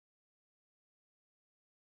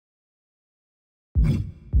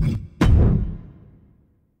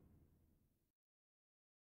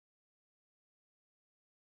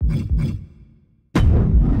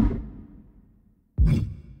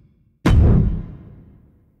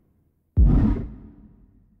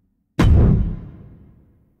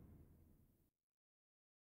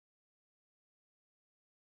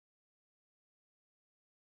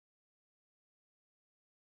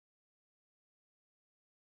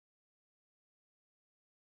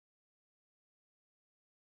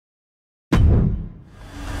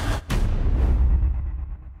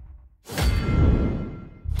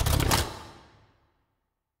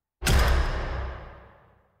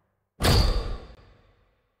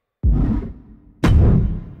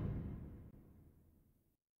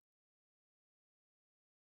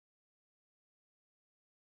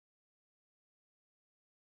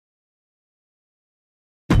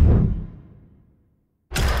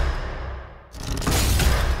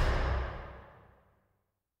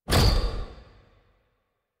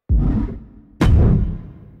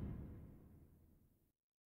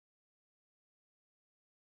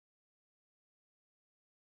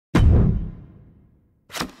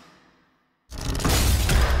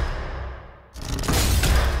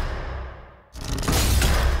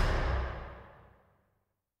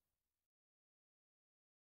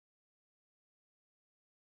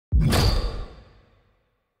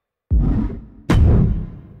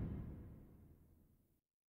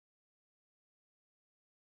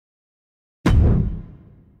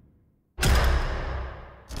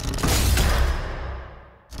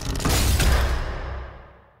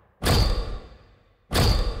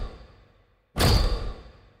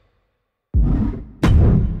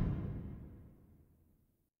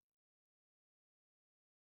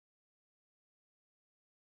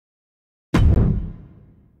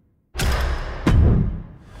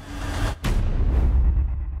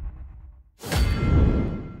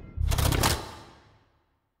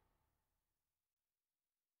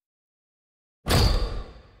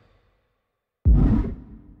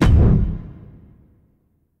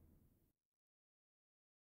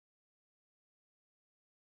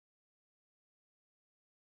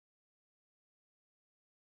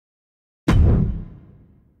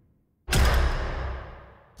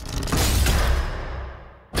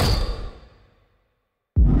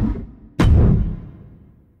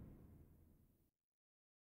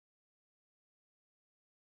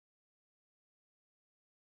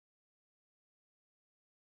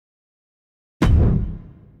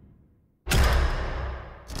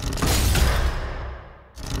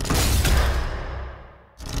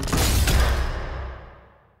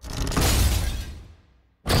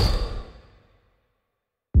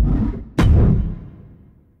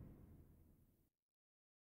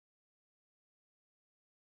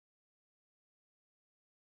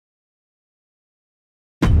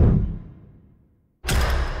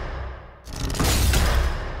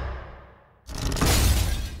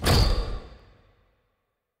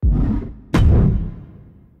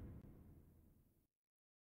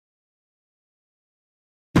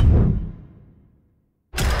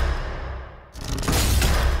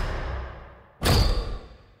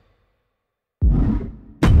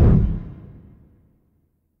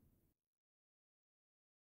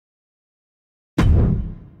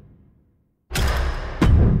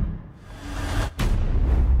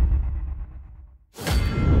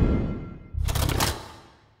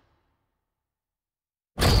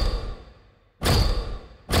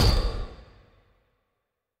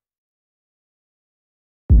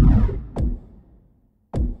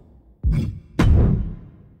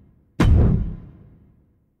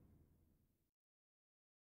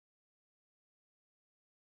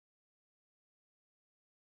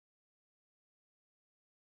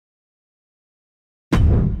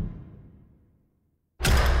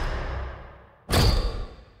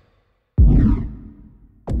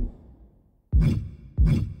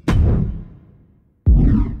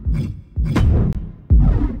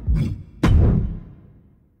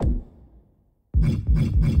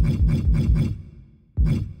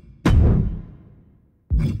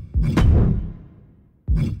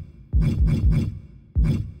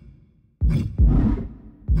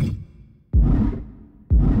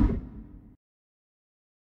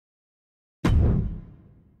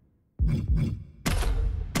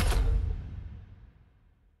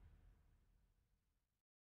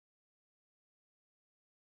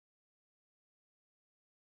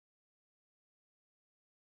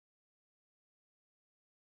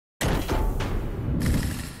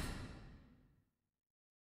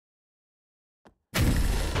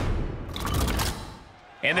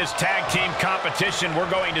In this tag team competition, we're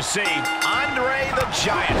going to see Andre the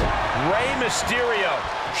Giant, Rey Mysterio,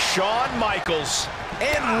 Shawn Michaels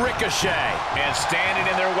and Ricochet. And standing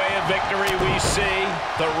in their way of victory, we see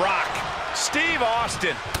The Rock, Steve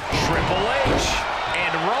Austin, Triple H,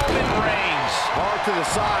 and Roman Reigns. Hard to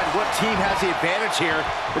decide what team has the advantage here.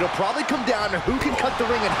 It'll probably come down to who can cut the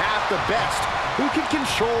ring in half the best, who can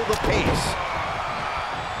control the pace.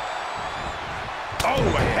 Oh,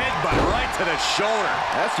 a headbutt right to the shoulder.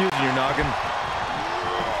 That's using your noggin.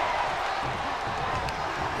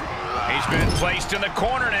 He's been placed in the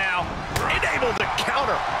corner now. And able to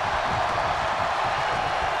counter.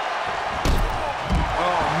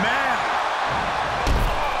 Oh, man.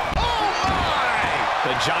 Oh, my!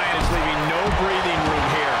 The Giant is leaving no breathing room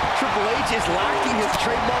here. Triple H is lacking his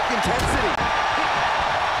trademark intensity.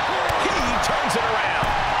 He turns it around.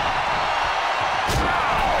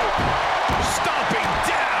 Stomping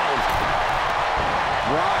down.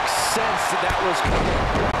 Rock sensed that was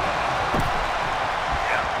coming.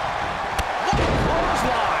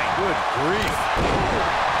 Good grief.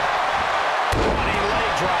 Running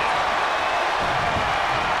leg drop.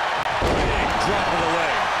 Big drop of the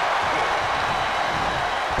leg.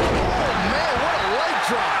 Oh, man, what a leg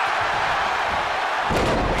drop.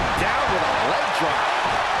 Down with a leg drop.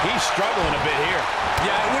 He's struggling a bit here.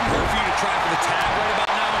 Yeah, it wouldn't hurt for you to try for the tag right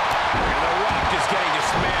about now. And The Rock is getting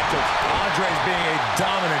dismantled. Andre's being a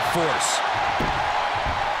dominant force.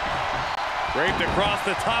 Draped across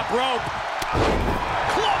the top rope.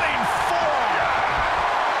 Clubbing forearm.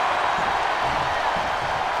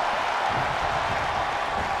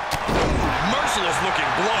 Merciless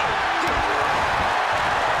looking blow.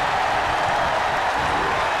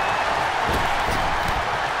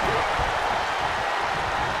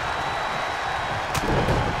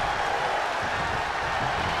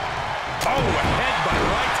 Oh, a headbutt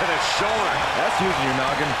right to the shoulder. That's using your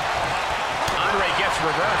noggin. Andre gets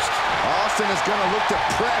reversed. Austin is going to look to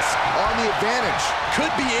press on the advantage.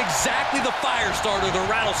 Could be exactly the fire starter the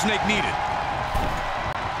Rattlesnake needed.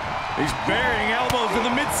 He's burying elbows in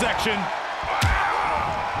the midsection.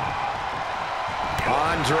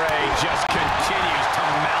 Andre just continues to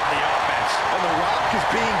mount the offense. And The Rock is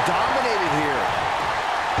being dominated here.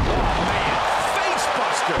 Oh, man. Face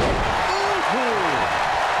buster. Ooh.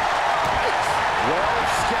 Well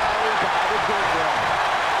scouted by the good one.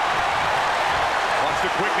 Watch the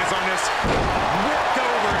quickness on this. Whipped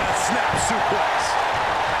over in a snap suplex.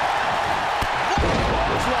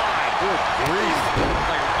 Clothesline. Good grief.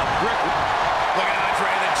 Like a brick. Look at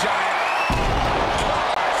Andre the Giant.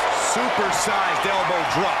 Super-sized elbow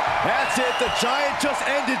drop. That's it. The Giant just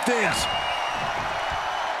ended things.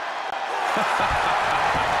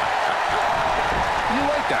 You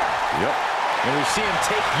like that? Yep. And we see him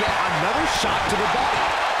take yet another shot to the body.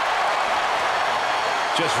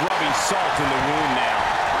 Just rubbing salt in the wound now.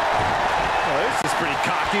 Oh, this is pretty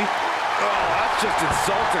cocky. Oh, that's just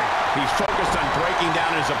insulting. He's focused on breaking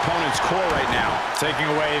down his opponent's core right now. Taking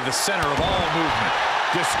away the center of all movement.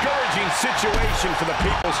 Discouraging situation for the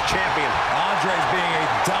People's Champion. Andre's being a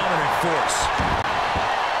dominant force.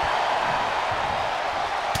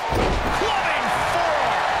 Clubbing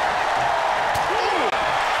forearm. Ooh.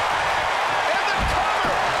 And the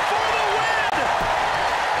cover for the win.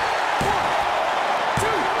 1,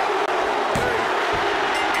 2, 3.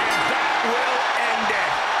 And that will end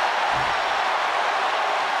it.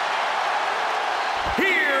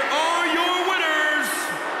 Here are your winners,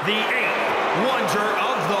 the 8th Wonder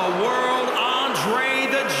of the World, Andre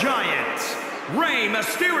the Giant, Rey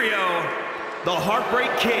Mysterio, the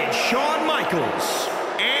Heartbreak Kid, Shawn Michaels,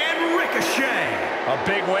 and Ricochet. A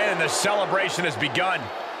big win, and the celebration has begun.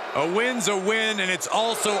 A win's a win, and it's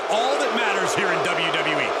also all that matters here in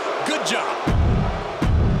WWE. Good job.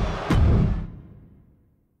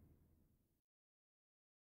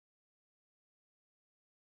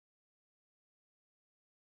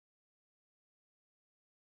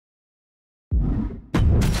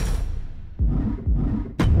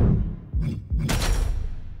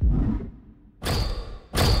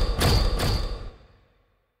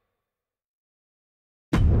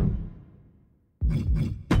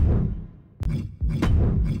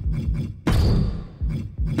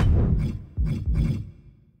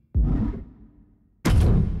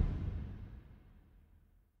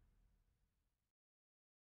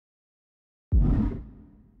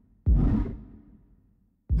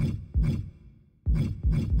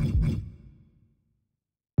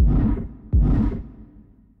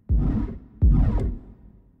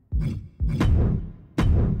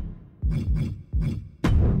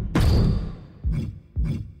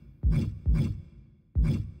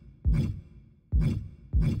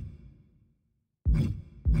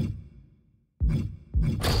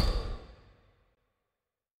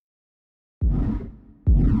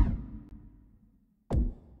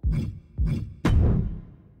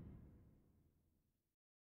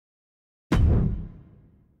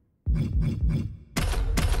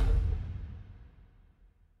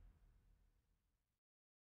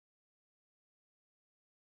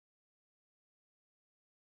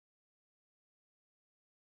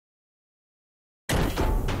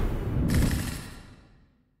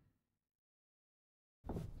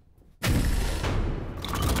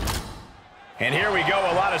 And here we go,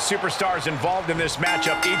 a lot of superstars involved in this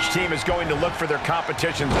matchup. Each team is going to look for their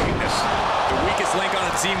competition's weakness. The weakest link on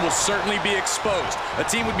a team will certainly be exposed. A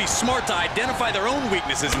team would be smart to identify their own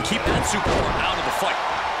weaknesses and keep that superstar out of the fight.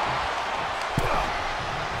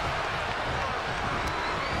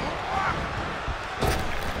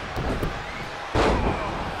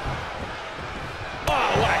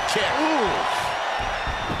 Oh, what a kick. Ooh.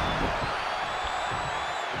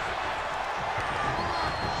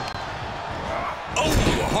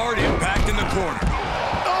 Hard impact in the corner.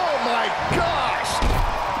 Oh, my gosh!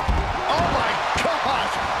 Oh, my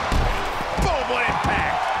gosh! Boom, what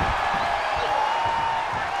impact!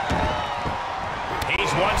 He's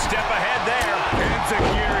one step ahead there.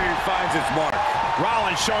 Insecurity finds its mark.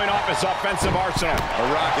 Rollins showing off his offensive arsenal. The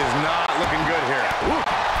Rock is not looking good here.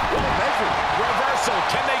 Reversal.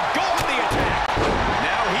 Can they go on the attack?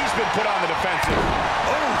 Now he's been put on the defensive.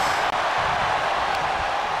 Oh!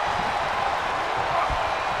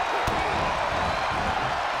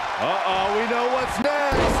 Uh-oh, we know what's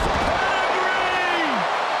next. Pedigree!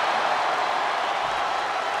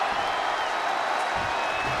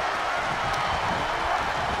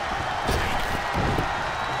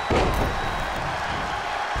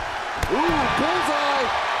 Ooh, bullseye!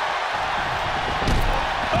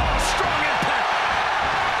 Oh, strong impact!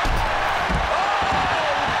 Oh,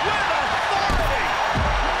 with authority!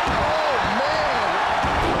 Oh, man!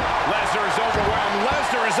 Lesnar is overwhelmed.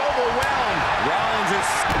 Lesnar is overwhelmed.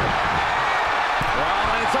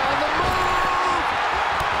 Rollins on the move!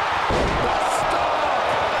 The stop!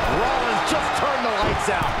 Rollins just turned the lights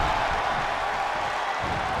out.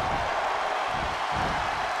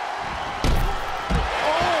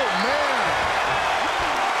 Oh, man!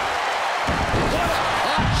 What a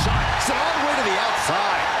hot shot! It's all the way to the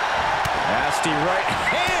outside. nasty right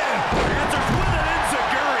hand. Answers with an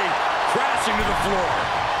enziguri. Crashing to the floor.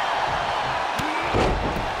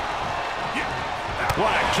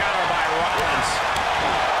 What a counter by Rollins.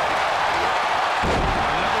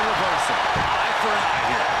 Another reversal. Eye for an eye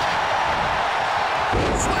here.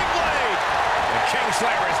 Sling blade. The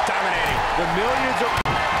Kingslayer is dominating. The millions of...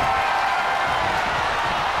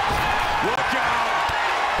 Look out.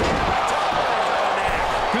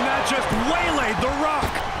 And that just waylaid The Rock.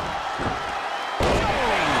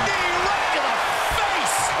 Knee right to the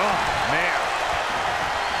face. Oh, man.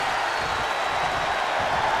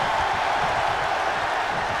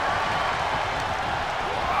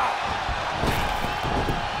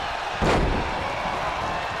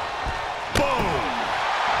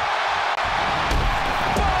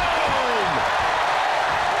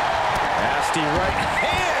 Right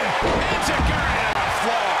hand. Enziguri to the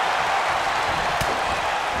floor.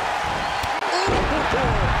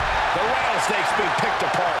 The rattlesnake's been picked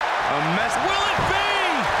apart. A mess. Will it be?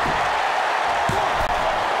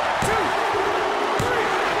 1, 2, 3.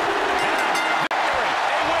 Victory.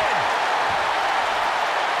 They win.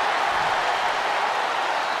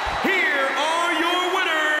 Here are your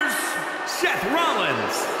winners, Seth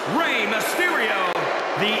Rollins, Rey Mysterio,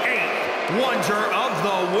 the 8th Wonder of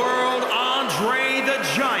the World, Andre the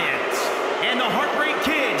Giant, and the Heartbreak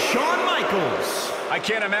Kid, Shawn Michaels. I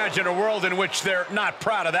can't imagine a world in which they're not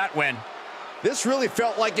proud of that win. This really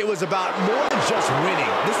felt like it was about more than just winning.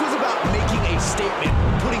 This was about making a statement